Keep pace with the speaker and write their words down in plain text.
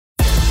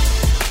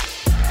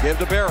Give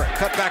to Barrett.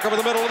 Cut back over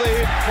the middle of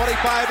the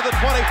 25 to the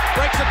 20.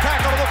 Breaks a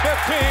tackle to the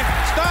 15.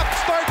 Stops,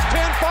 starts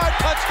 10-5.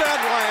 Touchdown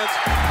Lions.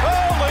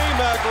 Holy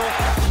mackerel.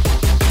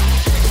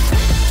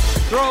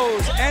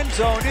 Throws, end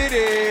zone. It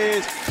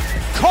is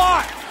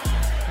caught.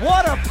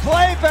 What a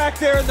play back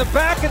there in the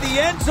back of the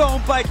end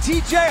zone by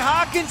T.J.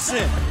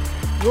 Hockenson.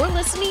 You're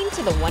listening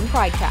to the One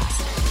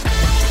Pridecast.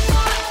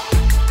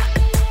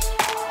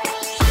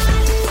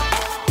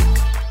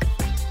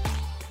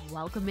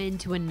 Welcome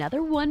into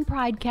another One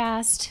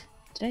Pridecast.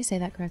 Did I say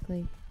that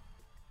correctly?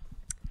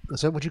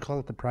 Is that what you call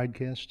it, the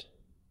Pridecast?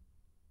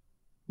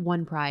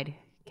 One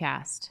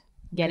Pridecast.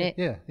 Get it?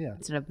 Yeah.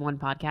 Instead of one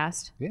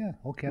podcast. Yeah,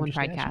 okay. One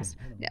Pridecast.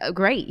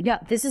 Great. Yeah,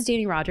 this is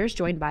Danny Rogers,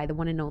 joined by the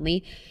one and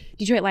only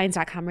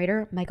DetroitLions.com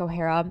writer, Mike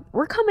O'Hara.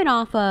 We're coming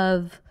off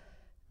of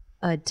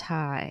a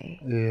tie.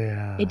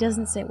 Yeah. It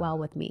doesn't sit well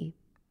with me.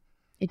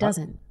 It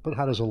doesn't. But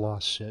how does a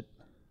loss sit?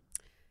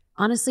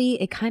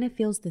 Honestly, it kind of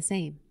feels the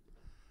same.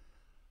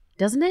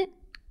 Doesn't it?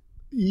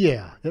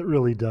 Yeah, it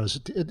really does.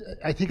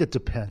 I think it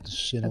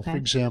depends. You know, Okay. For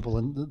example,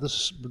 and this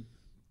is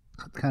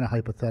kind of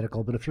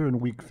hypothetical, but if you're in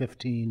week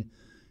 15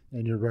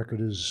 and your record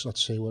is,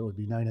 let's say, what would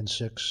be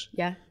 9-6,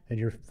 Yeah. and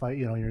you're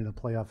in the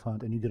playoff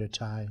hunt and you get a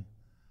tie,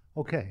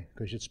 okay,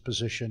 because it's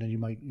position and you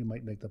might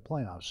make the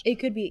playoffs. It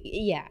could be,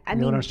 yeah. I You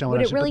mean, understand would what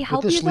I'm it saying? really But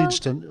help this you, though? leads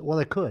to, well,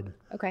 it could.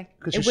 Okay.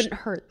 'Cause It wouldn't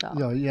hurt,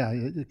 though. Yeah,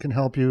 it can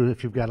help you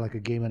if you've got like a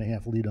game and a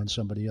half lead on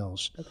somebody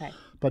else. Okay.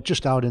 But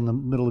just out in the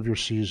middle of your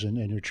season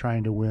and you're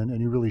trying to win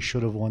and you really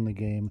should have won the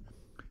game,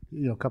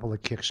 a couple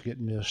of kicks get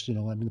missed. I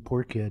mean, the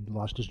poor kid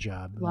lost his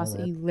job. and all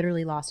that. He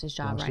literally lost his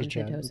job, Lost Ryan his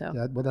job. Santoso.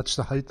 Yeah, well, that's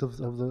the height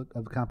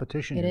of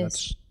competition. It and is.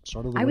 That's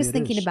sort of the I way was it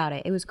thinking is. about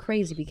it. It was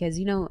crazy because,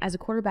 as a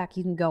quarterback,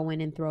 you can go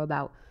in and throw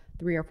about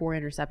 3 or 4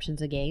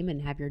 interceptions a game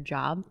and have your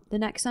job the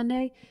next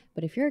Sunday.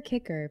 But if you're a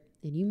kicker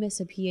and you miss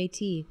a PAT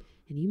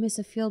and you miss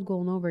a field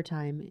goal in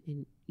overtime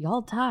and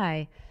y'all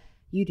tie,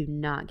 you do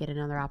not get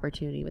another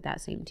opportunity with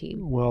that same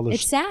team. Well,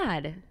 It's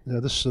sad.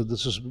 Yeah, this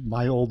is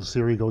my old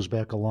theory, goes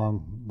back a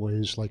long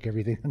ways, like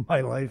everything in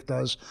my life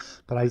does.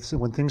 But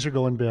when things are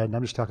going bad, and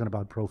I'm just talking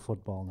about pro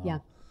football now, Yeah.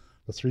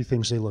 the 3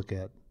 things they look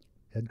at: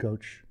 head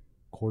coach,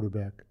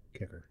 quarterback,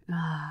 kicker,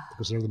 Ah,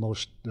 because they're the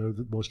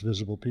most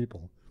visible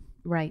people.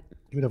 right.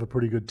 You would have a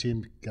pretty good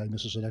team. Guy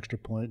misses an extra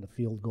point and a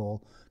field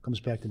goal, comes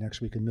back the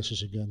next week and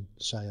misses again.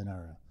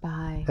 Sayonara.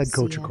 Bye. Head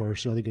coach, See of ya.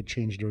 course, they get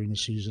changed during the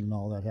season and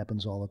all that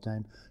happens all the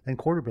time. And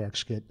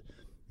quarterbacks get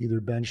either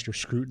benched or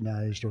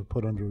scrutinized or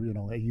put under,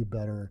 hey, you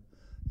better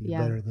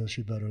this,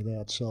 you better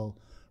that. So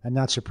I'm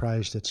not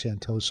surprised that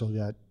Santoso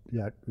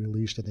got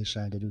released and they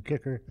signed a new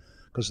kicker,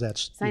 because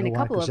that's Signed a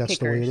couple of that's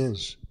the way it kickers.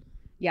 is.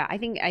 Yeah, I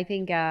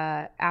think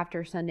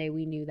after Sunday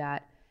we knew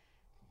that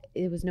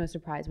it was no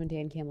surprise when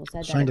Dan Campbell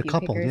said that. Signed a few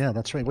couple, kickers- yeah,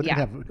 that's right. What do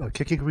Yeah. you have? A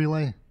kicking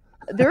relay?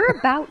 They're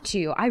about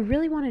to. I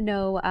really want to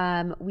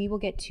know. We will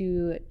get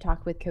to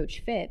talk with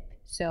Coach Phipp,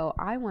 so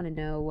I want to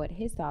know what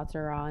his thoughts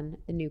are on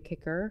the new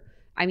kicker.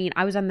 I mean,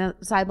 I was on the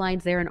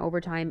sidelines there in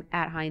overtime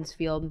at Heinz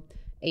Field,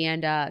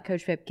 and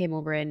Coach Phipp came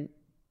over and,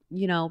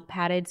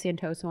 patted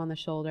Santoso on the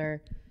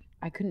shoulder.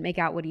 I couldn't make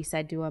out what he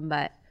said to him,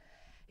 but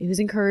it was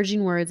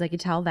encouraging words. I could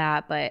tell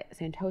that. But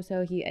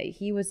Santoso,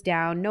 he was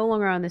down, no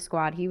longer on the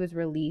squad. He was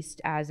released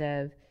as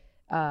of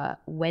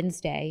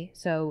Wednesday.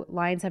 So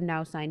Lions have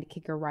now signed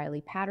kicker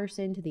Riley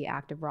Patterson to the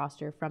active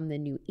roster from the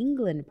New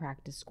England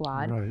practice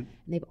squad. Right. And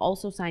they've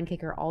also signed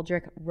kicker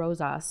Aldrich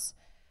Rosas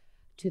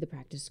to the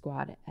practice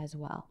squad as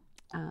well.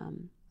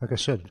 Like I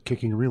said,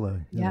 kicking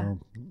relay. Yeah.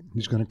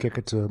 He's going to kick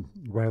it to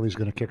Riley's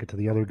going to kick it to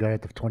the other guy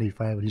at the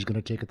 25, and he's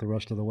going to take it the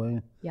rest of the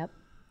way. Yep.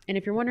 And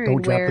if you're wondering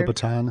Don't drop where, the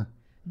baton.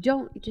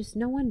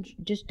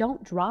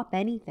 don't drop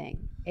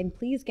anything, and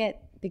please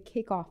get the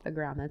kick off the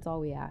ground. That's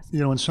all we ask.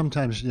 And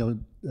sometimes,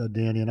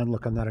 Danny, and I'm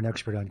not an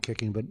expert on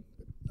kicking, but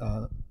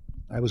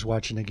I was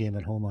watching a game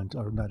at home on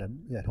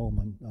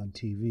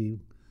TV,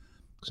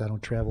 because I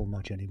don't travel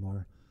much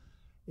anymore,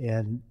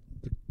 and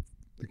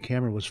the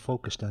camera was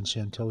focused on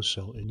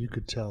Santoso, and you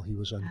could tell he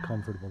was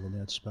uncomfortable in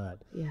that spot.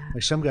 Yeah.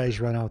 Like some guys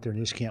run out there and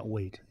they just can't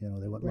wait. They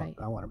went, Right.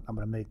 I'm going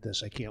to make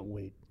this. I can't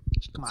wait.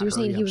 Come on, So you're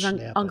saying hurry he up, was snap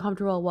it.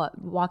 uncomfortable?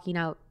 What, walking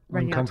out,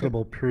 running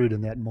Uncomfortable period in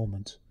that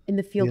moment. out in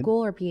the field Yeah.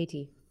 goal or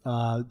PAT?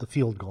 The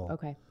field goal.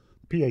 Okay.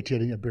 PAT I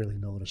didn't barely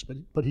notice,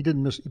 but he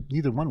didn't miss.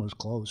 Neither one was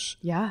close.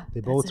 Yeah. They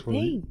that's both the were.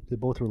 thing. They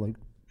both were like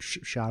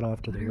shot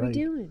off to What the are we right.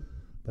 doing?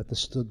 But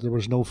there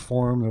was no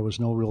form. There was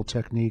no real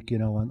technique.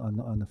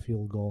 On the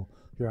field goal.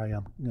 Here I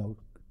am.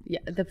 Yeah,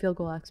 the field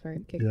goal expert.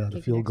 The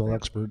kicking field goal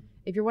expert.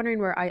 If you're wondering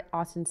where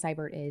Austin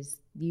Seibert is,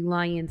 the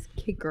Lions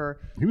kicker,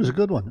 He was a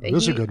good one. It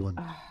was a good one.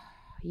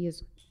 he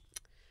is.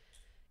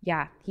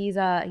 Yeah, he's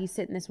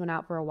sitting this one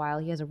out for a while.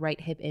 He has a right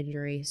hip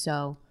injury,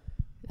 so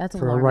that's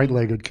For a alarming.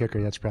 right-legged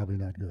kicker, that's probably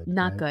not good.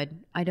 Not right? good.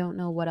 I don't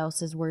know what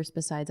else is worse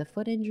besides a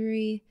foot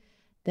injury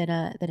than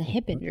a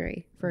hip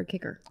injury for a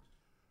kicker.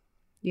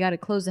 You got to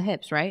close the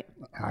hips, right?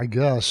 I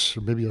guess.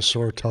 Or maybe a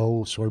sore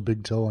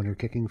big toe on your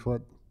kicking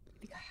foot.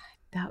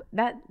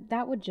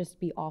 That would just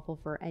be awful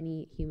for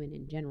any human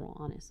in general,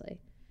 honestly.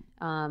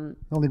 The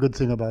only good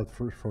thing about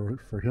for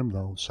him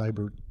though,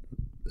 Seibert,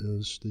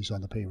 he's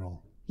on the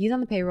payroll. He's on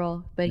the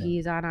payroll, but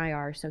he's on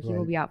IR, so he will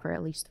Right. be out for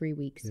at least 3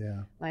 weeks.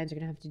 Yeah. Lions are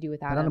going to have to do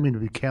without I don't him. mean to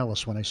be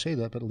callous when I say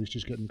that, but at least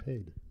he's getting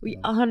paid.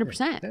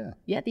 100%. Yeah.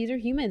 Yeah, these are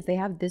humans. They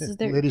have this is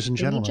their Ladies and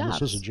they need gentlemen, this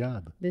jobs. is a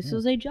job. This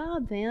is a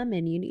job, fam,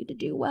 and you need to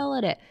do well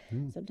at it.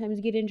 Sometimes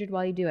you get injured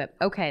while you do it.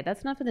 Okay,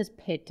 that's enough of this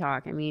pit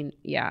talk. I mean,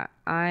 yeah,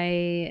 I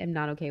am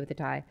not okay with the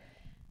tie.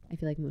 I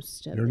feel like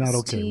most of You're this not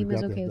okay. team We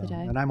is got okay that with the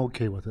down. tie. And I'm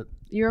okay with it.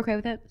 You're okay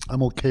with it?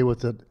 I'm okay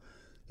with it.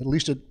 At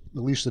least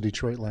the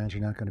Detroit Lions are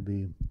not going to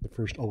be the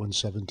first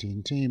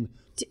 0-17 team.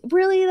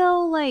 Really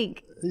though,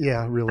 like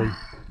Yeah, really,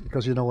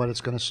 because you know what? It's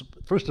going to.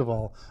 First of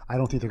all, I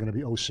don't think they're going to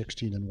be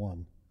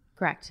 0-16-1.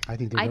 correct. I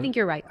think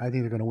you're right. I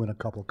think they're going to win a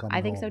couple coming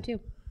I think so home. too.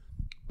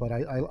 But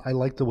I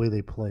like the way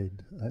they played.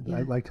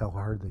 I liked how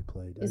hard they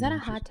played. Is that a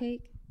hot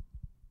take?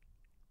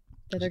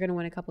 That they're going to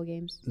win a couple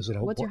games? Is it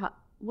a-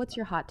 What's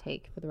your hot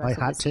take for the My rest of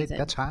the hot take? season?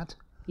 That's hot.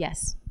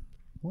 Yes.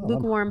 Well,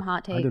 Lukewarm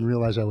hot I take. didn't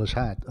realize I was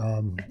hot.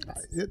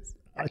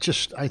 I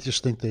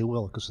just think they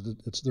will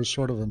because there's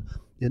sort of an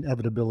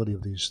inevitability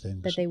of these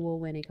things. That they will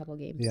win a couple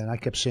games. Yeah, and I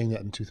kept saying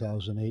that in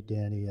 2008,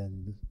 Danny,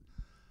 and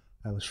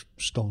I was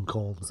stone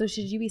cold. So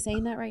should you be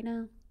saying that right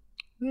now?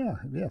 Yeah.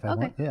 If I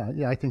Okay. want,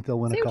 yeah. I think they'll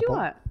win Say a what you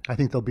couple. want. I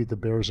think they'll beat the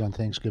Bears on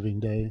Thanksgiving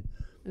Day.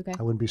 Okay.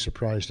 I wouldn't be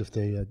surprised if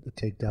they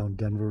take down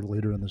Denver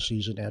later in the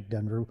season at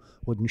Denver.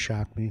 Wouldn't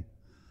shock me.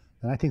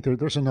 And I think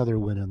there's another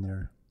win in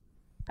there.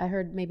 I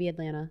heard maybe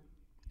Atlanta.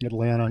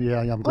 Atlanta, yeah.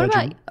 I'm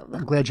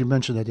glad you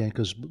mentioned that, Dan,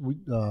 because we,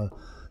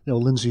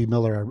 Lindsay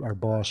Miller, our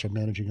boss, our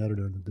managing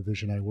editor in the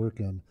division I work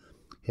in,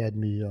 had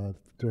me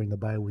during the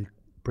bye week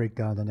break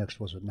down the next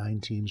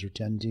 9 teams or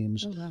 10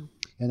 teams, Oh wow.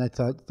 and I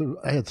thought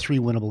I had 3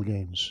 winnable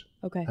games.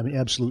 Okay. I mean,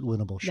 absolute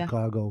winnable: Yeah.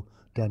 Chicago,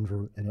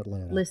 Denver, and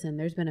Atlanta. Listen,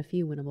 there's been a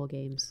few winnable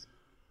games.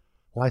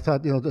 Well, I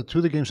thought the 2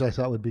 of the games I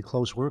thought would be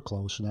close were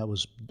close, and that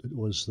was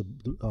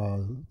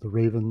the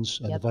Ravens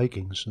and Yep. the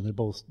Vikings, and they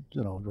both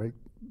right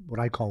what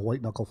I call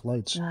white knuckle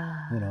flights.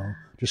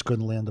 Just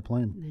couldn't land the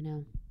plane. I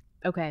know.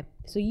 Okay,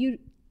 so you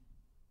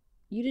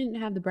didn't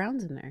have the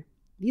Browns in there.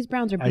 These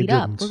Browns are I beat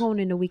up. didn't. We're going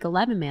into week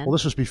 11, man. Well,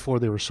 this was before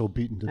they were so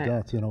beaten to Right.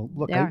 death.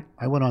 Look, They are.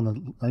 I went on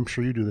the. I'm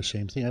sure you do the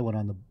same thing. I went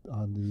on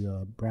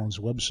the Browns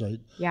website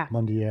Yeah.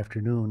 Monday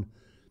afternoon,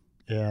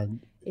 and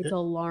It's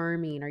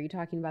alarming. Are you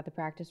talking about the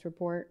practice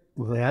report?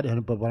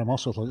 that, but I'm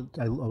also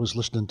I was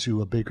listening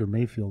to Baker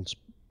Mayfield's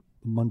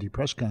Monday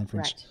press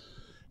conference, Correct.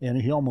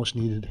 and he almost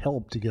needed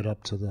help to get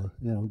up to the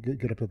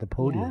get up to the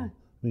podium. Yeah.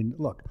 I mean,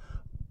 look,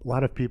 a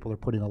lot of people are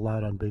putting a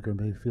lot on Baker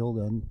Mayfield,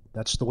 and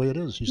that's the way it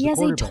is. He's He the has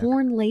a quarterback.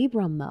 torn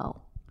labrum,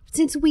 though,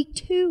 since week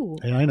 2.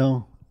 Yeah, I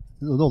know.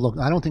 No, look,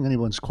 I don't think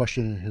anyone's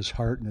questioning his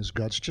heart and his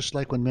guts. Just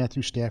like when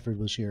Matthew Stafford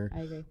was here,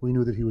 I agree. we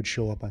knew that he would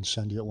show up on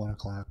Sunday at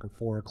 1:00 or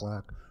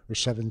 4:00 or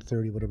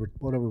 7:30,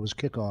 whatever was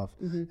kickoff.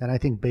 Mm-hmm. And I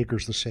think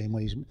Baker's the same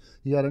way.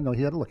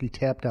 He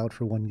tapped out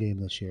for 1 game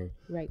this year.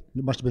 Right.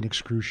 It must have been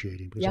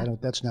excruciating because Yeah.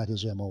 that's not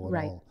his MO at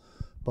Right. all.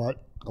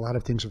 But a lot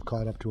of things have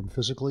caught up to him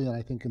physically, and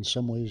I think in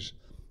some ways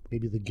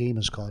maybe the game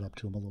has caught up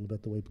to him a little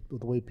bit.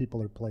 The way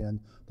people are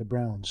playing the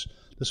Browns.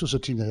 This was a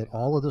team that had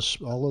all of this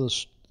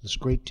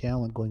great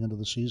talent going into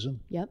the season.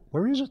 Yep.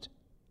 Where is it?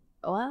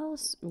 Well,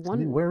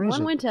 one where is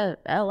it? went to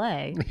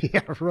L.A.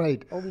 Yeah,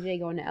 right. OBJ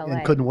going to L.A.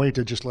 And couldn't wait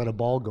to just let a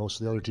ball go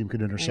so the other team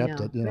could intercept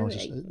know. it.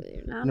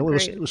 Not It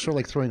great. was sort of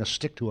like throwing a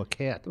stick to a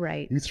cat.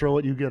 Right. You throw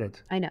it, you get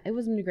it. I know. It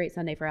wasn't a great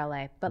Sunday for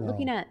LA. But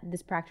looking at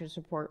this practice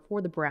report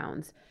for the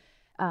Browns,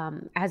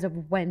 as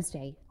of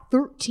Wednesday,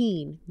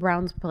 13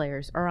 Browns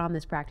players are on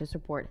this practice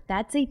report.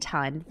 That's a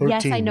ton.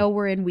 Yes, I 13. know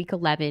we're in week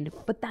 11,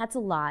 but that's a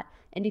lot.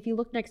 And if you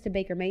look next to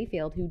Baker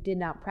Mayfield, who did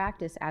not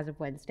practice as of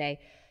Wednesday,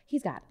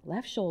 he's got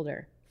left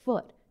shoulder,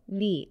 foot,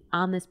 knee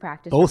on this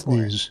practice Both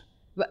report. knees.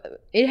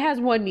 But it has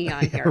one knee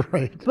on here.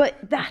 Right.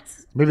 But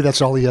Maybe that's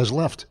all he has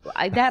left.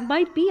 that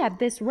might be at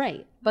this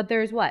rate. But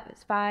there's what?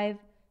 It's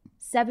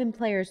 7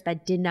 players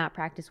that did not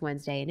practice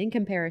Wednesday. And in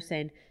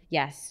comparison,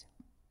 yes,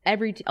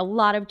 a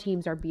lot of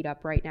teams are beat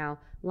up right now.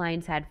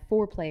 Lions had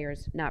 4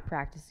 players not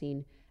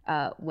practicing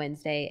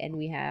Wednesday, and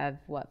we have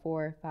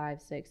 4,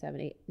 5, 6,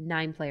 7, 8,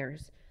 9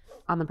 players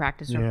on the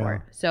practice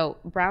report. So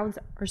Browns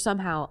are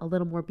somehow a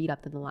little more beat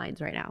up than the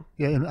Lions right now.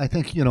 Yeah, and I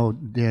think,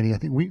 Danny, I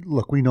think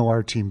we know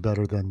our team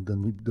better than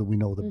we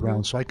know the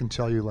Browns. So I can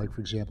tell you, like,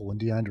 for example, when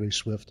DeAndre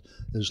Swift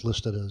is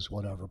listed as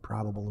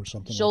probable or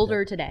something Shoulder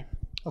like today.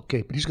 that.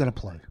 Okay, but he's going to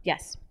play.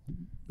 Yes.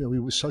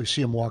 We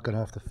see him walking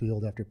off the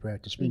field after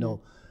practice. We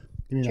know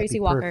he may not Tracy be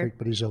Walker. perfect,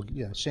 but he's okay.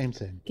 Yeah, same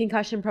thing.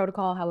 Concussion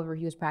protocol, however,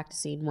 he was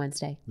practicing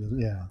Wednesday.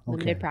 Yeah, okay.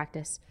 Limited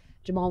practice.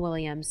 Jamal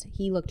Williams,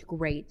 he looked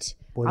great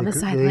Boy, on the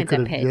sidelines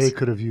at Pitt. They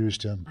could have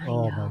used him. I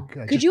Oh know. my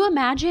God! Could you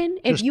imagine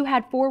if you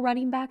had 4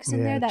 running backs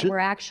in there that ju- were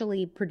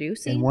actually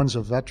producing? And one's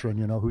a veteran,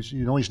 who's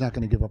he's not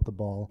going to give up the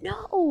ball.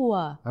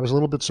 No. I was a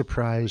little bit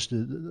surprised,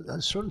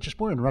 sort of just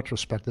more in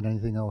retrospect than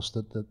anything else,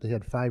 that they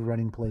had 5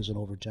 running plays in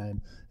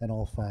overtime, and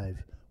all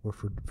 5 were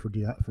for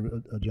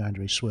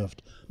DeAndre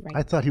Swift. Right.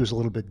 I thought he was a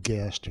little bit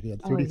gassed. He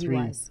had Oh, he 33,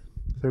 was.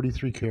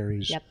 33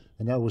 carries. Yep.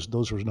 And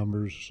those were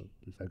numbers,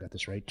 if I got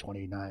this right,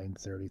 29,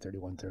 30,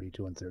 31,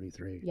 32, and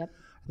 33. Yep.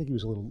 I think he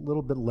was a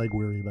little bit leg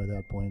weary by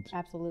that point.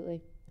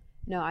 Absolutely.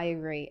 No, I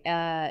agree.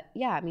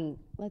 Yeah, I mean,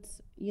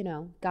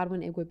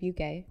 Godwin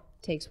Igwebuike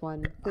takes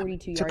one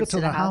 42 Took yards it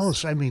to the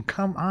house. I mean,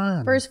 come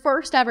on. For his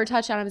first ever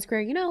touchdown of his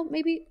career,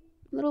 maybe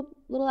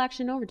little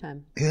action in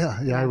overtime. Yeah,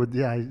 I would.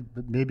 Yeah,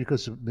 but maybe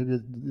because maybe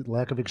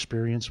lack of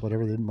experience,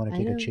 whatever. They didn't want to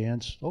take a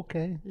chance.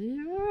 Okay. All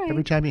right.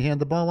 Every time you hand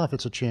the ball off,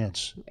 it's a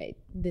chance.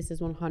 This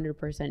is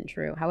 100%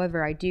 true.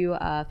 However, I do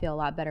feel a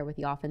lot better with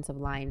the offensive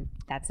line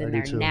that's in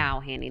there too. now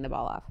handing the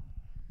ball off.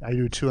 I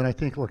do too, and I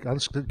think, look, I'll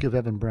just give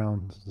Evan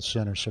Brown, the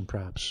center, some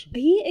props.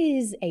 He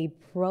is a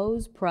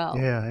pro's pro.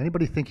 Yeah,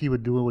 anybody think he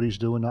would do what he's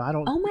doing? No, I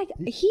don't. Oh my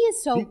God, he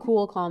is so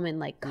cool, calm,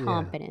 and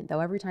confident.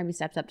 Though every time he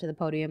steps up to the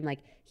podium,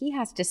 he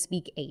has to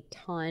speak a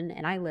ton,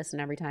 and I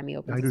listen every time he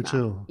opens his mouth. I do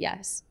too.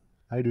 Yes.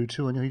 I do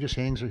too, and he just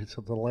hangs.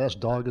 The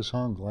last dog is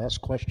hung. The last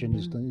question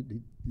is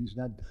he's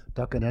not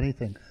ducking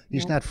anything.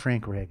 He's not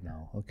Frank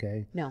Ragnow,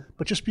 okay? No.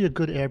 But just be a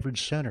good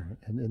average center,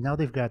 and now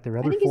they've got their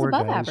other I think four he's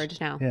above guys. average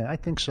now. Yeah, I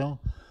think so.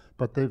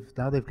 But they've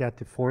got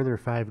the 4 of their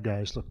 5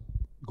 guys. Look,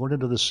 going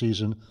into the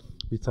season,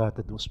 we thought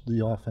that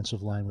the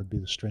offensive line would be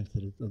the strength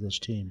of this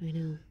team. I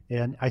know.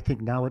 And I think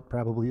now it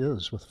probably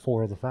is with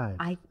 4 of the 5.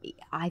 I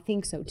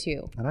think so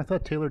too. And I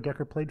thought Taylor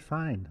Decker played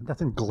fine.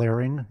 Nothing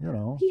glaring,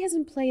 He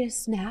hasn't played a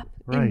snap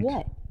in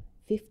what,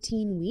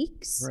 15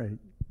 weeks? Right.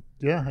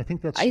 Yeah, I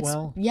think that's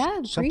something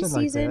preseason.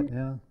 Like that,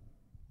 yeah.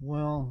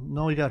 Well,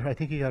 no, I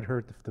think he got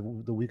hurt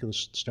the week of the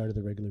start of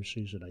the regular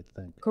season, I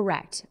think.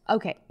 Correct.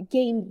 Okay,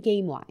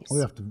 game wise.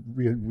 We have to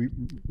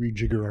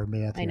rejigger our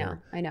math. I know.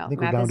 I think math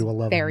we're down is to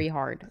 11. very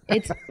hard.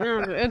 It's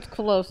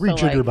close.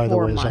 Rejigger, to by the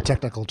 4 way, months. is a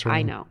technical term.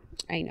 I know.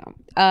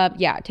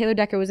 Yeah, Taylor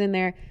Decker was in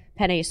there.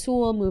 Penei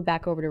Sewell moved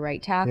back over to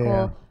right tackle.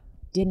 Yeah.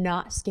 Did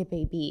not skip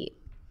a beat.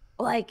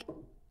 There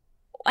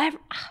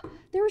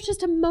was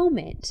just a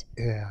moment.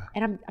 Yeah.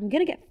 And I'm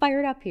gonna get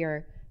fired up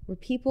here where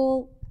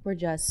people were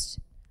just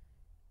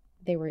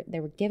they were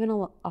giving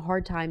a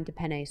hard time to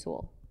Penei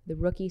Sewell, the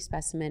rookie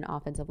specimen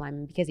offensive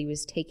lineman, because he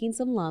was taking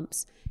some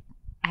lumps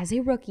as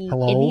a rookie in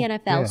the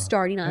NFL,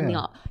 starting on the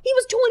off. He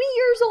was 20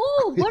 years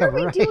old. What are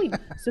we doing?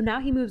 So now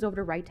he moves over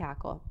to right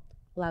tackle,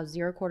 allows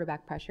 0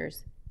 quarterback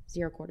pressures,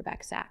 0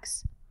 quarterback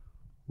sacks.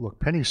 Look,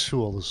 Penei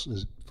Sewell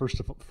is first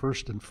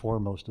and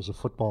foremost as a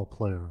football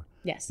player.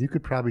 Yes. You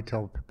could probably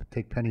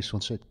take Penei Sewell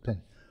and say,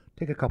 Penei,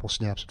 take a couple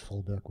snaps at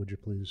fullback, would you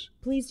please?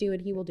 Please do it.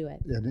 He will do it.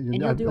 And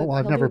he'll do it.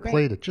 I've He'll never do it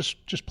played it.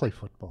 Just play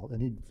football,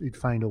 and he'd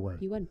find a way.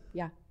 He would,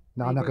 yeah.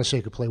 Now, I'm not going to say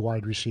he could play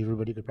wide receiver,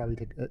 but he could probably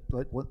take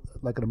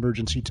like an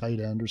emergency tight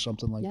end or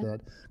something like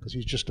that, because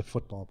he's just a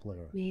football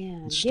player.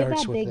 Man, give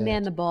that big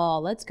man the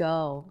ball. Let's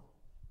go.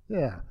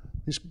 Yeah.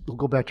 We'll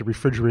go back to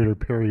Refrigerator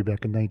Perry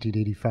back in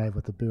 1985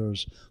 with the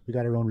Bears. We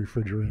got our own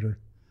refrigerator.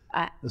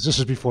 This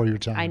is before your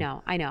time. I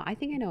know. I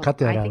think I know. Cut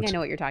that out. I think I know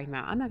what you're talking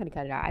about. I'm not going to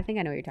cut it out. I think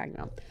I know what you're talking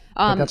about.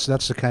 But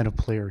that's the kind of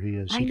player he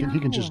is. He know.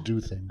 can just do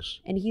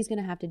things. And he's going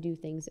to have to do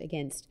things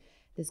against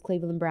this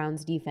Cleveland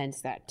Browns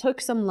defense that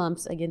took some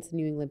lumps against the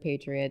New England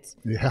Patriots.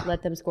 Yeah.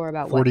 Let them score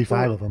about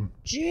 45 of them.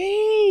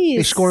 Jeez.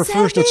 They score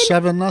first at 7-0.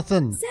 7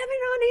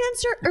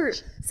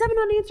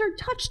 unanswered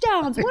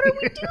touchdowns. What are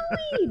we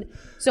doing?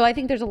 So I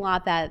think there's a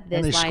lot that this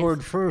And they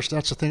scored first.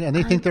 That's the thing. And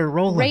they think they're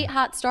rolling. Great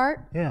hot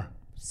start. Yeah.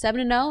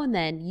 7-0, and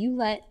then you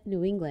let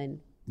New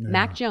England,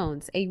 Mac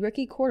Jones, a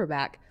rookie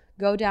quarterback,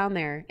 go down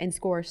there and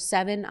score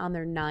 7 on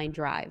their 9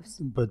 drives.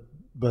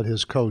 But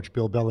his coach,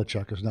 Bill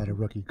Belichick, is not a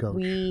rookie coach.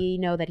 We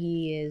know that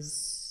he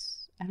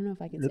is. I don't know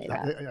if I can say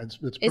that.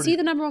 Is he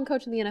the number 1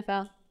 coach in the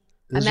NFL?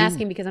 I'm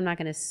asking because I'm not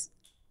going to.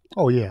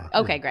 Oh yeah.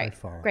 Okay, yeah, great.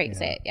 Great,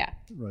 say it. Yeah.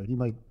 Right. He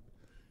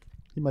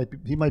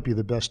might be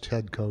the best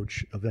head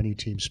coach of any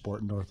team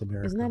sport in North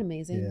America. Isn't that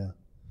amazing? Yeah.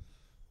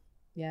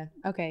 Yeah.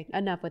 Okay.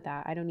 Enough with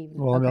that. I don't even.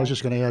 Well, I was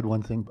just going to add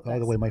one thing. By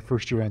the way, my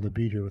first year on the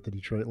beat here with the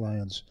Detroit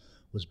Lions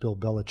was Bill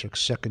Belichick's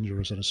second year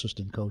as an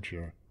assistant coach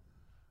here.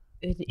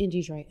 In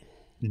Detroit.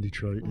 In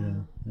Detroit,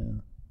 wow. Yeah.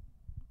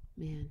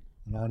 Man.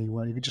 And on he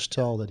went. You could just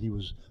tell that he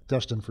was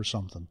destined for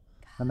something.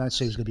 I'm not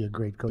saying he's going to be a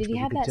great coach. Did he but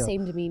have you could that tell.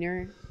 same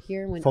demeanor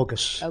here?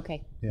 Focus.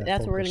 Okay. Yeah,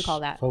 that's what we're going to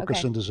call that.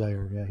 Focus and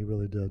desire. Yeah, he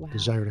really did. Wow.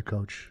 Desire to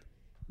coach.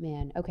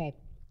 Man, okay.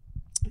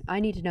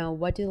 I need to know,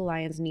 what do the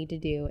Lions need to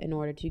do in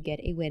order to get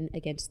a win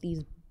against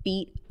these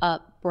beat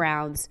up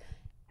Browns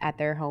at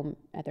their home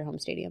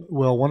stadium?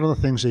 Well, one of the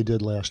things they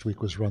did last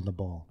week was run the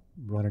ball.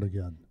 Run it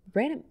again.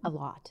 Ran it a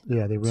lot.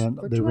 Yeah, they ran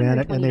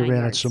it and they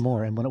ran it some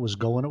more. And when it was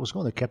going,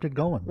 They kept it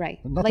going. Right.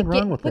 Nothing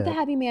wrong with that. Put the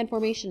heavy man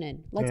formation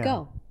in. Let's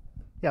go.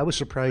 Yeah, I was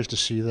surprised to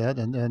see that,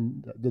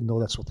 and didn't know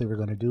that's what they were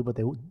going to do. But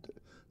they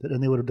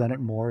would have done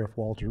it more if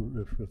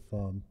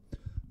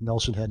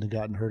Nelson hadn't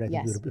gotten hurt. I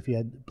think if he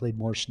had played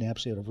more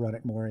snaps, they would have run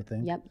it more. I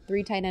think. Yep,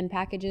 3 tight end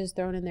packages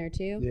thrown in there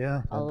too.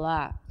 Yeah, a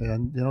lot.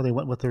 And they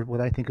went with what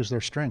I think is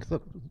their strength.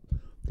 Look,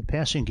 the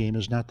passing game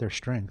is not their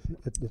strength.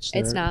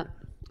 It's not.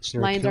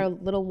 Lions are a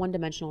little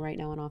one-dimensional right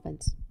now on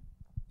offense.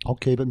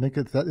 Okay, but make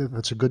it that if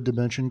it's a good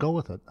dimension, go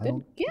with it.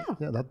 Yeah.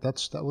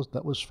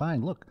 That was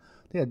fine. Look,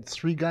 they had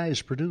 3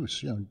 guys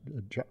produce.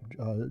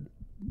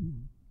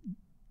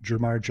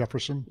 Jamar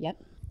Jefferson,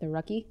 Yep. The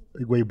rookie.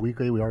 Igwe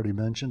Buike, we already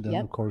mentioned, and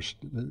Yep. of course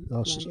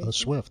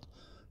Swift.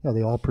 Yeah,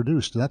 they all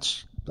produced.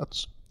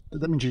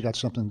 That means you got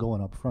something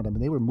going up front. I mean,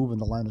 they were moving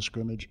the line of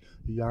scrimmage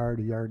a yard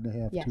and a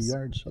half, Yes. 2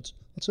 yards.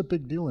 That's a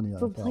big deal in the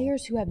For NFL.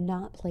 players who have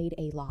not played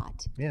a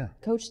lot. Yeah.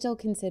 Coach still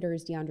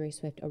considers DeAndre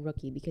Swift a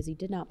rookie because he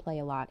did not play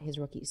a lot his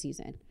rookie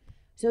season.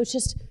 So it's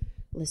just,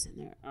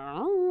 listen,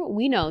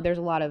 we know there's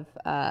a lot of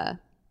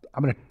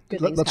I'm gonna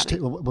Good things let's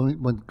take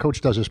coming. when Coach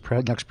does his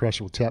next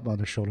presser, we'll tap him on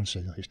the shoulder and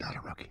say, "No, he's not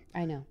a rookie.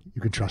 I know.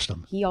 You can trust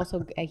him." He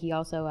also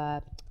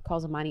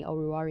calls Amani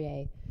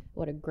Oruwariye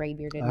what a gray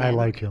bearded man. I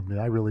like him.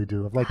 Yeah, I really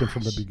do. I've liked him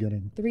from the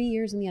beginning. 3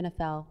 years in the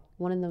NFL,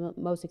 one of the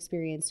most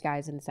experienced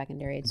guys in the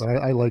secondary. It's But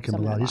I like him a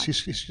something lot. to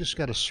He's just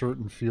got a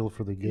certain feel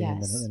for the game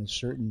Yes. and a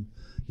certain.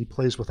 He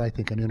plays with, I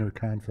think, an inner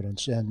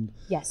confidence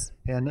yes.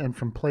 and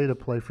from play to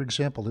play. For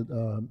example,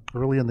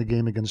 early in the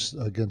game against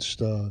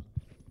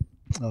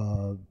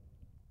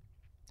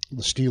the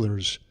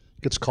Steelers,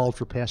 gets called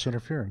for pass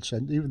interference,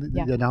 and even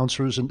the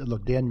announcers and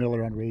look, Dan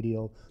Miller on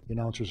radio, the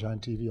announcers on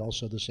TV all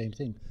said the same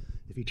thing.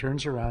 If he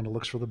turns around and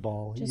looks for the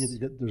ball,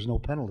 there's no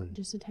penalty.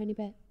 Just a tiny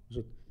bit. Was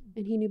it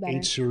And he knew better.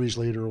 8 series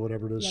later or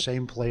whatever it is, Yep.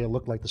 same play, it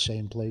looked like the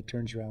same play,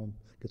 turns around,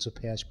 gets a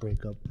pass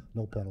breakup,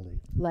 no penalty.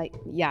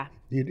 Yeah.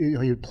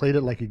 He played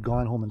it like he'd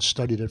gone home and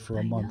studied it for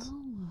a month. know.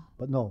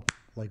 But no,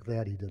 like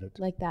that he did it.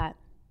 Like that.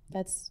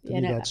 That's, To me,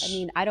 and that's- I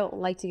mean, I don't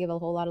like to give a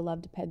whole lot of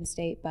love to Penn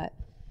State, but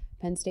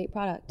Penn State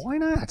product. Why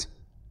not?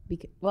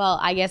 Well,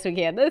 I guess we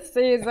can this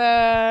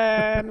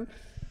season.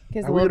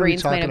 Because the Are we going to be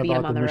Wolverines might talking have beat them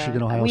about on the the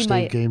Michigan road. Ohio We State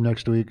might. game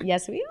next week?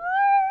 Yes, we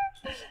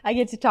are. I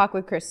get to talk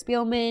with Chris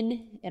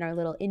Spielman in our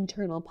little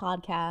internal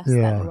podcast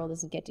Yeah. that the world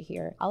doesn't get to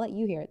hear. I'll let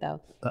you hear it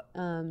though.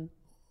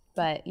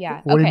 But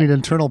yeah, What do okay. you mean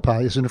internal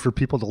pie? Isn't it for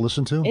people to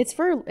listen to? It's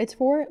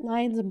for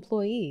Lions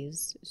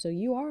employees. So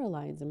you are a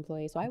Lions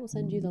employee. So I will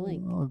send you the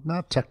link. Well,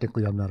 not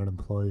technically, I'm not an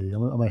employee.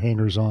 I'm a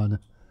hangers-on.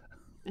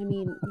 I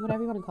mean,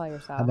 whatever you want to call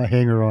yourself. I'm a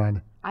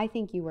hanger-on. I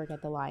think you work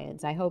at the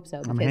Lions. I hope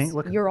so I'm because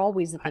look, you're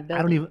always at the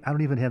building. I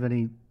don't even have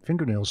any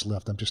fingernails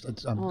left. I'm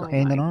Oh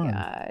hanging my on.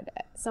 God.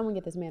 Someone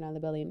get this man out of the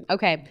building.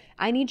 Okay,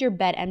 I need your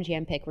Bet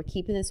MGM pick. We're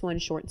keeping this one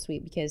short and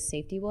sweet because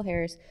safety Will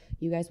Harris,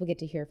 you guys will get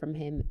to hear from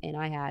him, and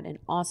I had an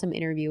awesome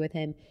interview with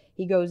him.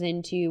 He goes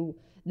into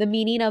the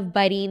meaning of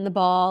biting the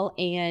ball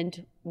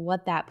and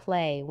what that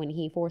play when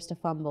he forced a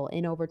fumble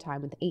in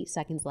overtime with 8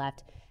 seconds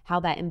left, how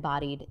that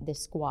embodied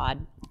this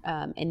squad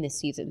in this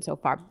season so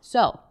far.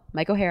 So,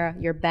 Mike O'Hara,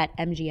 your Bet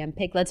MGM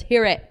pick. Let's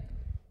hear it.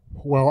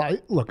 Well,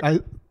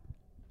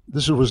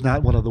 this was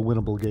not one of the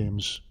winnable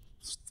games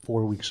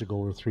 4 weeks ago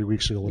or 3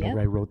 weeks ago whenever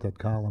I wrote that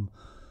column.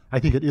 I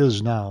think it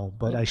is now,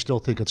 but I still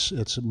think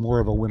it's more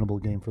of a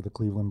winnable game for the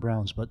Cleveland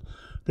Browns. But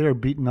they are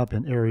beaten up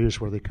in areas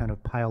where they kind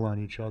of pile on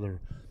each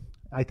other.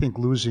 I think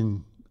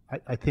losing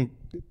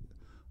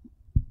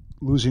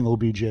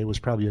OBJ was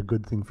probably a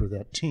good thing for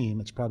that team.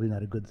 It's probably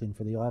not a good thing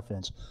for the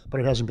offense, but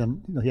he hasn't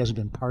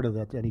been part of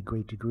that to any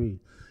great degree.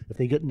 If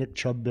they get Nick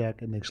Chubb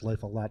back, it makes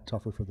life a lot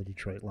tougher for the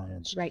Detroit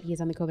Lions. Right,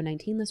 he's on the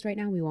COVID-19 list right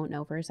now. We won't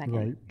know for a second.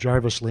 Right,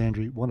 Jarvis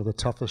Landry, one of the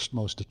toughest,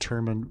 most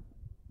determined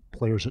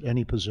players at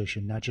any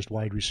position, not just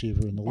wide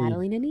receiver in the league.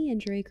 Battling a knee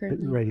injury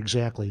currently. Right,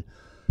 exactly.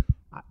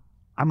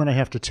 I'm going to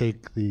have to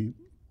take the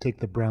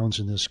Browns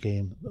in this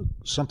game.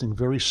 Something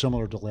very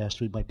similar to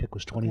last week. My pick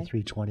was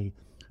 23-20.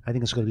 I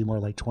think it's going to be more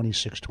like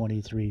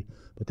 26-23.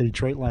 But the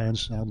Detroit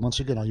Lions, once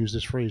again, I'll use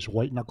this phrase,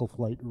 white knuckle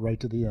flight right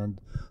to the end.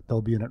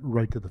 They'll be in it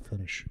right to the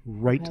finish,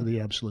 right to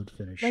the absolute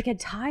finish. Like a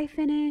Thai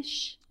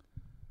finish.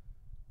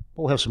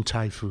 We'll have some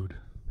Thai food.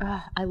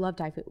 I love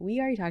Thai food.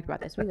 We already talked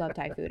about this. We love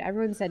Thai food.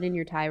 Everyone send in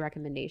your Thai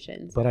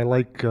recommendations. But I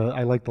like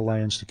the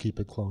Lions to keep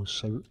it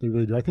close. They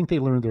really do. I think they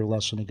learned their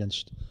lesson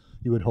against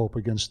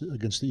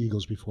the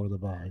Eagles before the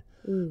bye.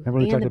 Remember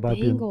we talked about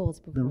being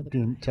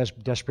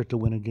desperate to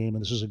win a game,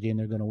 and this is a game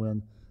they're going to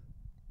win.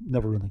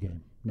 Never win the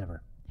game.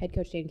 Never. Head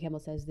coach Dan Campbell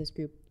says this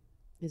group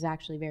is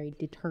actually very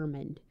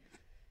determined.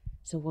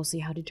 So we'll see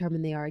how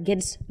determined they are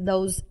against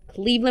those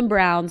Cleveland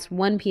Browns,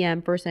 1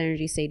 p.m., First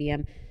Energy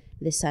Stadium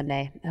this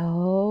Sunday.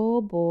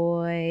 Oh,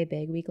 boy.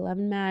 Big Week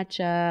 11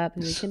 matchup.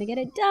 Who's going to get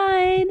it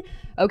done?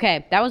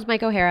 Okay, that was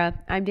Mike O'Hara.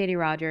 I'm Danny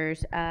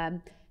Rogers.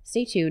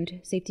 Stay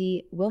tuned.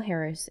 Safety Will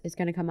Harris is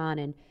going to come on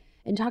and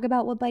talk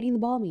about what biting the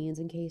ball means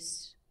in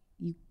case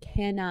you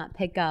cannot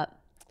pick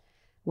up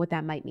what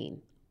that might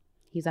mean.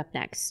 He's up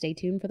next. Stay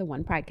tuned for the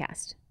One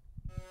Pridecast.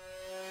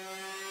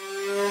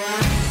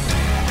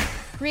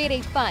 Create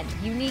a fun,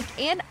 unique,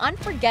 and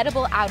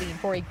unforgettable outing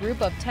for a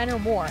group of 10 or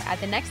more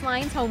at the next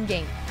Lions home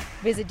game.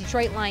 Visit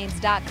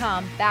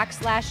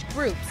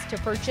DetroitLions.com/groups to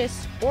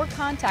purchase or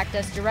contact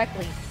us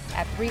directly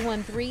at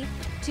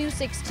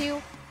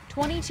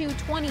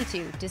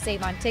 313-262-2222 to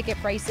save on ticket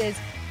prices,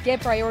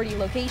 get priority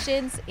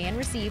locations, and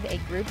receive a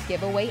group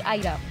giveaway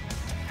item.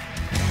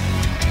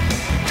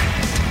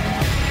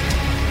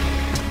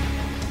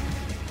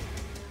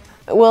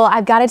 Well,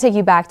 I've got to take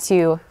you back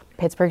to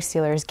Pittsburgh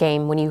Steelers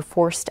game when you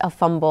forced a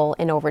fumble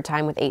in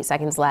overtime with 8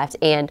 seconds left.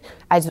 And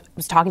I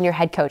was talking to your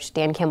head coach,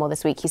 Dan Kimmel,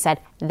 this week. He said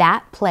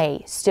that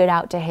play stood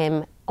out to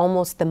him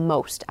almost the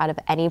most out of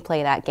any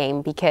play that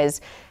game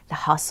because the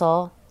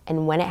hustle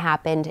and when it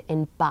happened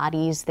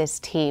embodies this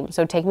team.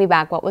 So take me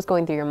back. What was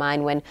going through your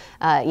mind when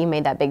you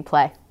made that big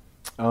play?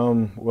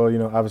 Well,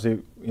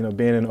 obviously,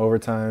 being in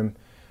overtime,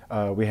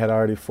 we had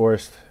already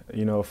forced,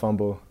 a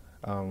fumble.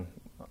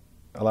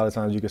 A lot of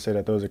times you could say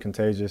that those are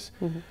contagious.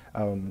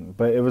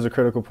 But it was a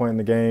critical point in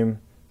the game.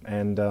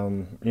 And,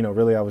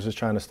 really I was just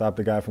trying to stop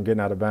the guy from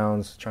getting out of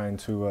bounds, trying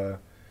to,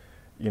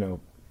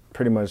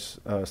 pretty much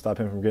stop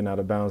him from getting out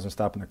of bounds and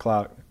stopping the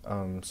clock.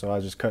 So I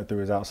just cut through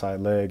his outside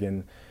leg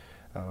and,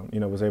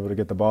 was able to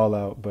get the ball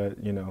out.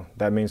 But,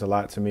 that means a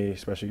lot to me,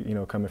 especially,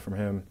 coming from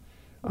him.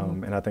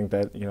 And I think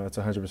that, it's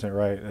 100%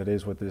 right. That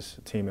is what this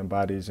team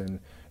embodies and,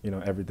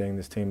 everything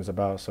this team is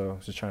about. So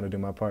just trying to do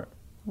my part.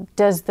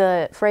 Does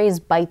the phrase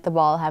bite the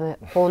ball have a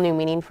whole new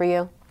meaning for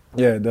you?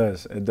 Yeah, it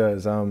does. It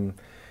does.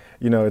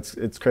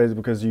 It's crazy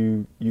because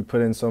you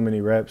put in so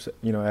many reps,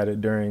 at it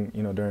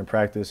during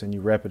practice, and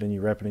you rep it and you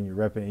rep it and you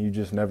rep it, and you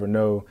just never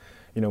know,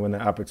 when the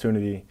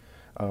opportunity,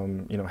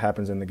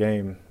 happens in the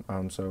game.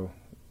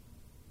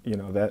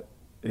 That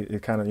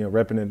it kind of,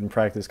 repping it in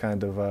practice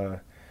kind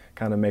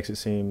of makes it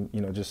seem,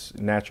 just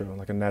natural,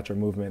 like a natural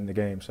movement in the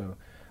game. So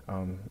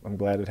I'm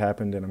glad it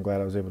happened, and I'm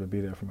glad I was able to be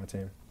there for my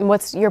team.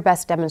 What's your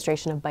best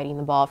demonstration of biting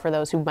the ball for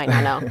those who might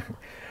not know?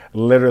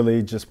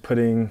 Literally just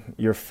putting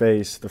your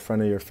face, the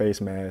front of your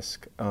face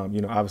mask,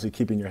 obviously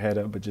keeping your head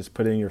up, but just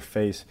putting your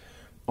face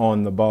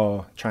on the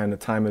ball, trying to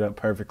time it up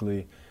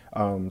perfectly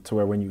to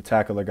where when you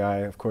tackle a guy,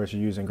 of course,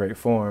 you're using great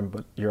form,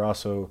 but you're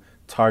also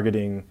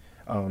targeting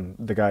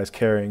the guy's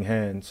carrying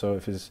hand. So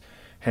if his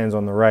hand's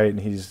on the right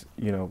and he's,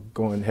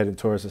 headed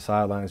towards the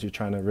sidelines, you're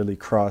trying to really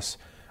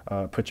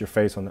put your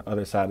face on the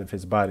other side of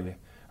his body,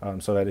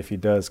 so that if he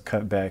does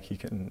cut back, he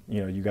can,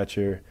 you got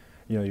your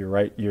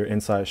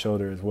inside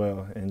shoulder as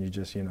well, and you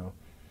just,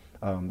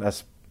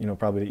 that's,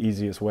 probably the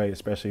easiest way,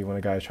 especially when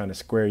a guy's trying to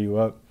square you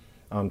up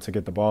to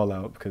get the ball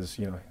out, because,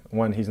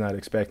 one, he's not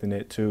expecting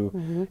it. Two,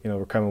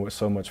 we're coming with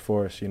so much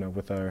force,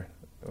 with our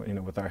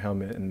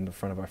helmet in the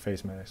front of our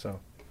face mask. So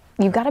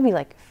you've got to be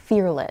like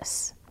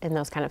fearless in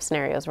those kind of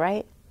scenarios,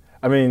 right?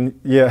 I mean,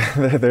 yeah,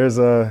 there's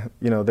an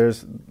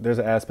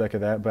aspect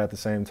of that, but at the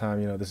same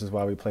time, this is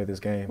why we play this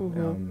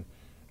game.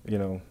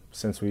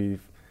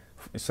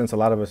 Since a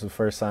lot of us have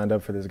first signed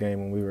up for this game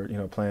when we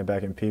were, playing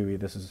back in Pee Wee,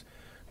 this is,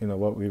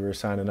 what we were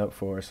signing up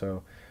for.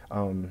 So,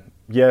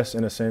 yes,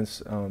 in a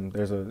sense,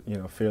 there's a,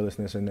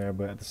 fearlessness in there,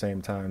 but at the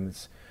same time,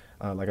 it's,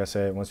 like I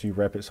said, once you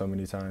rep it so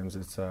many times,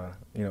 it's,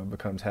 it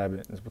becomes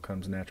habit, it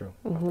becomes natural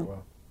after a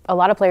while. A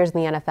lot of players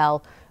in the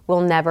NFL will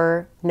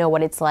never know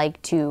what it's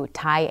like to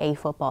tie a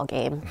football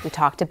game. We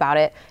talked about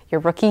it.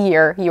 Your rookie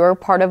year, you were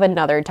part of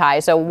another tie.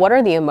 So what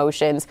are the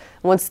emotions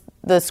once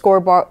the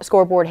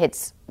scoreboard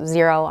hits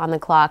 0 on the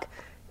clock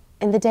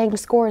and the dang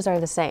scores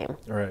are the same?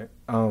 Right.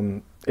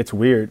 It's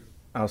weird.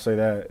 I'll say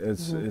that.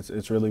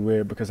 It's really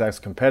weird because as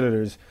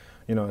competitors,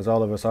 as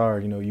all of us are,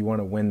 you want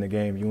to win the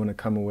game. You want to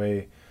come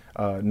away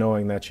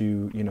knowing that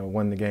you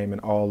won the game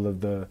and all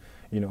of the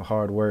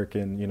hard work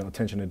and,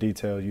 attention to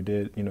detail you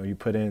did, you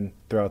put in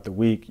throughout the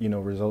week,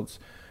 results,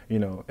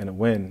 in a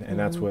win. And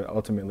that's what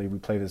ultimately we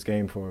play this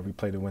game for. We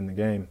play to win the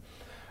game.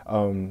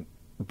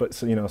 But,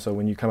 so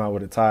when you come out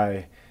with a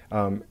tie,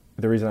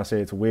 the reason I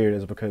say it's weird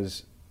is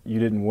because you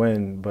didn't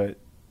win, but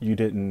you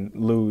didn't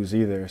lose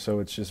either. So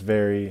it's just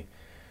very,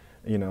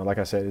 like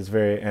I said, it's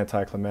very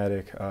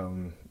anticlimactic,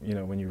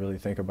 when you really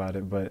think about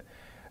it. But,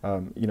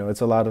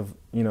 it's a lot of,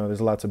 there's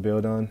a lot to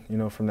build on,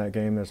 from that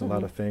game. There's a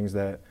lot of things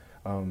that,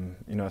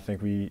 I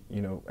think we,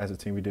 as a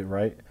team we did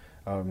right.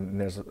 And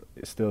there's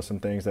still some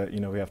things that,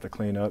 we have to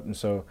clean up. And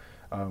so,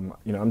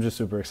 I'm just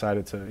super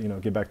excited to,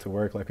 get back to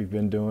work like we've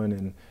been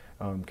doing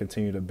and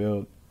continue to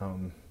build,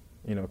 kind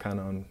of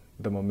on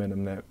the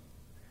momentum that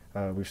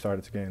we've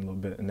started to gain a little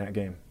bit in that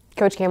game.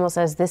 Coach Campbell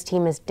says this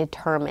team is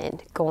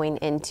determined going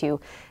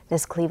into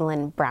this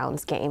Cleveland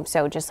Browns game.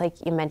 So just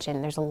like you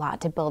mentioned, there's a lot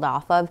to build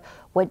off of.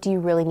 What do you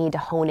really need to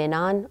hone in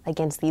on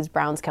against these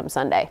Browns come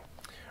Sunday?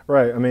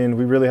 Right. I mean,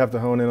 we really have to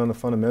hone in on the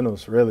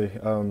fundamentals, really.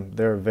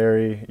 They're a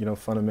very,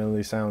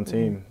 fundamentally sound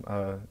team.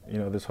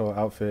 This whole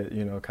outfit,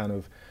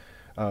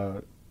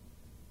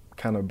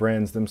 kind of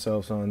brands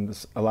themselves on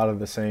a lot of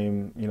the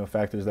same,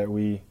 factors that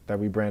we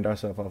brand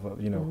ourselves off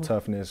of,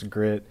 toughness,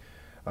 grit,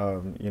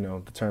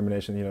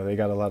 determination. They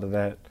got a lot of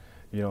that,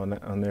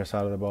 on their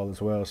side of the ball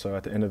as well. So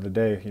at the end of the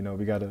day,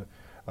 we got to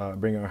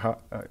bring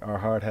our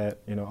hard hat,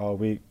 all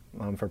week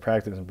for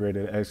practice and be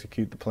ready to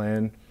execute the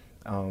plan.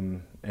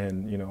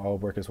 And all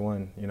work as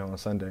one, on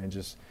Sunday, and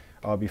just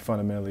all be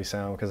fundamentally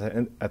sound. Because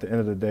at the end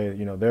of the day,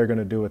 they're going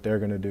to do what they're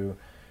going to do,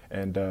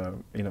 and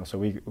so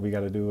we got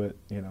to do it.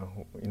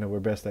 We're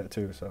best at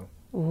too. So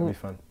it'll be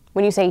fun.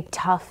 When you say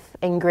tough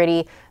and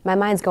gritty, my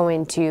mind's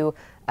going to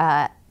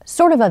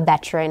sort of a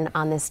veteran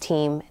on this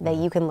team that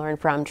you can learn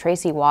from,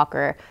 Tracy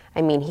Walker.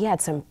 I mean, he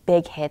had some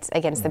big hits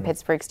against the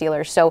Pittsburgh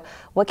Steelers. So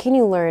what can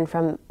you learn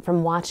from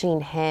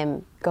watching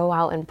him go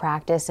out and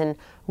practice and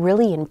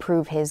really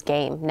improve his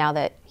game now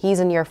that he's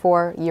in year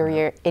 4,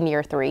 you're in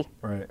year 3?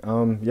 Right.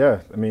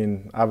 Yeah. I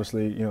mean,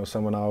 obviously, you know,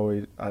 someone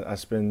I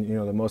spend, you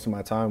know, the most of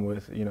my time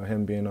with, you know,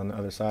 him being on the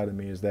other side of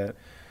me is that,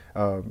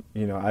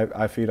 you know,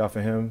 I feed off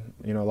of him,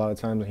 you know, a lot of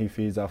times, and he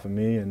feeds off of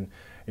me, and,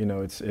 you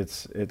know,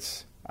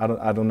 it's I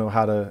don't know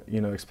how to,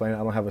 you know, explain it.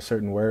 I don't have a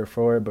certain word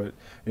for it, but,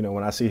 you know,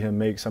 when I see him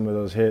make some of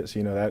those hits,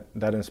 you know,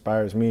 that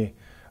inspires me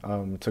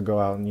to go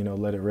out and, you know,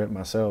 let it rip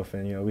myself.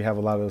 And, you know, we have a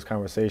lot of those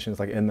conversations,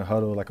 like in the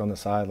huddle, like on the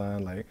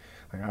sideline, like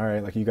all right,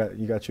 like you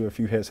got a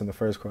few hits in the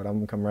first quarter. I'm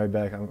gonna come right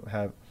back. I'm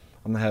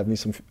gonna have me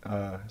some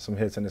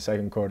hits in the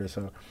second quarter.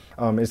 So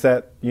it's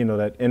that, you know,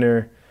 that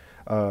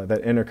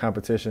inner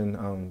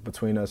competition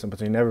between us and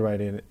between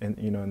everybody in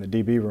you know, in the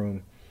DB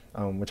room,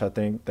 which I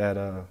think that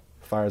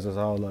fires us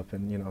all up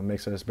and, you know,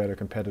 makes us better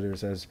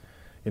competitors as,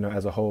 you know,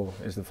 as a whole,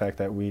 is the fact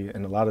that we,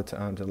 in a lot of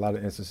times, a lot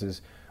of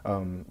instances,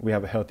 we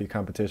have a healthy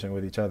competition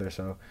with each other.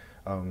 So,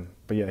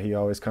 but yeah, he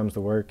always comes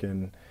to work,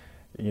 and,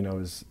 you know,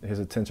 his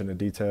attention to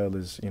detail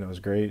is, you know, is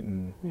great,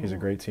 and he's a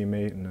great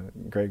teammate and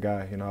a great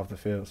guy, you know, off the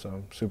field. So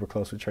I'm super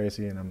close with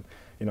Tracy, and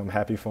I'm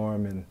happy for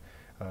him, and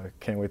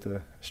can't wait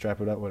to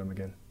strap it up with him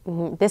again.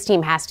 This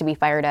team has to be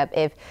fired up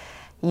if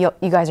you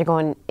guys are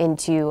going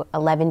into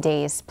 11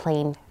 days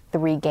playing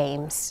 3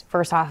 games.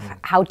 First off,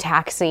 how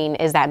taxing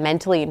is that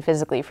mentally and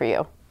physically for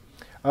you?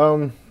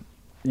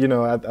 You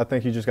know, I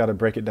think you just got to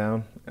break it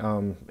down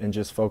and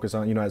just focus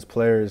on, you know, as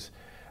players,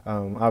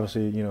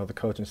 obviously, you know, the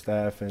coaching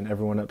staff and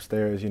everyone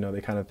upstairs, you know,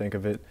 they kind of think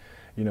of it,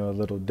 you know, a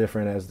little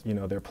different as, you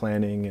know, they're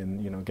planning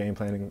and, you know, game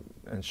planning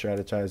and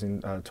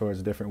strategizing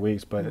towards different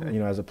weeks. But, you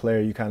know, as a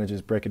player, you kind of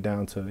just break it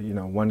down to, you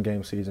know,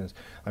 1-game seasons.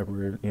 Like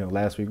you know,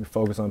 last week we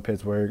focused on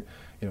Pittsburgh.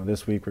 You know,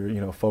 this week we're,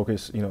 you know,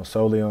 focused, you know,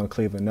 solely on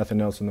Cleveland.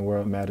 Nothing else in the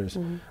world matters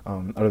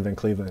other than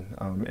Cleveland.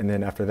 And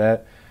then after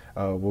that,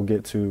 we'll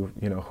get to,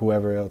 you know,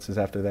 whoever else is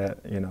after that,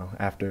 you know,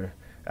 after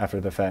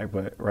the fact.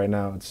 But right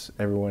now, it's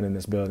everyone in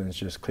this building is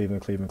just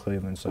Cleveland, Cleveland,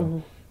 Cleveland.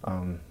 So,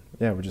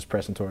 yeah, we're just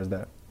pressing towards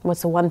that.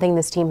 What's the one thing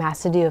this team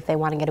has to do if they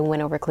want to get a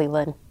win over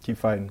Cleveland? Keep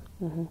fighting.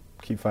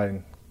 Keep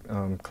fighting.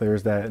 Clear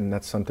as that, and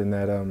that's something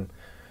that,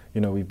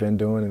 you know, we've been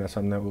doing, and that's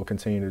something that we'll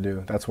continue to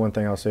do. That's one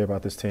thing I'll say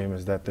about this team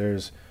is that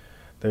there's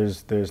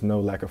no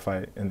lack of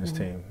fight in this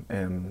team,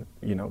 and,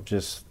 you know,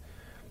 just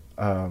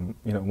you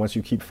know, once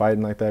you keep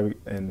fighting like that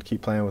and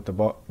keep playing with the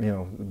ball, you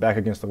know, back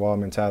against the wall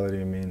mentality,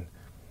 I mean,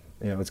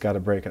 you know, it's got to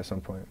break at some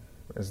point.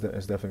 It's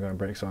definitely going to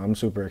break. So I'm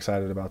super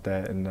excited about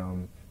that,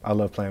 and I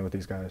love playing with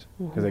these guys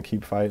because they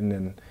keep fighting,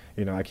 and,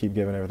 you know, I keep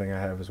giving everything I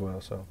have as well.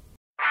 So.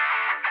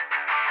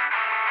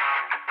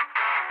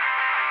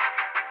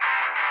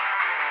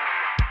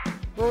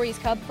 Rory's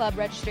Cub Club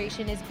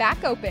registration is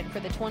back open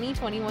for the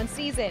 2021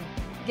 season.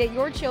 Get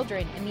your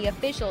children in the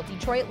official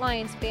Detroit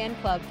Lions fan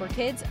club for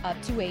kids up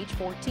to age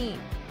 14.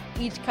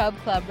 Each Cub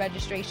Club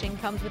registration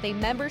comes with a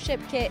membership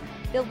kit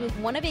filled with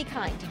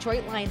one-of-a-kind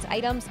Detroit Lions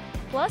items,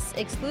 plus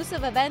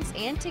exclusive events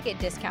and ticket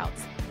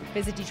discounts.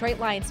 Visit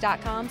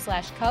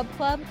DetroitLions.com/Cub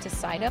Club to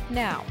sign up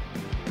now.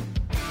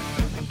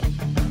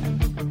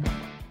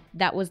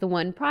 That was the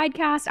One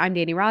Pridecast. I'm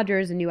Danny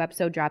Rogers. A new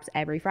episode drops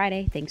every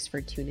Friday. Thanks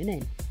for tuning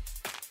in.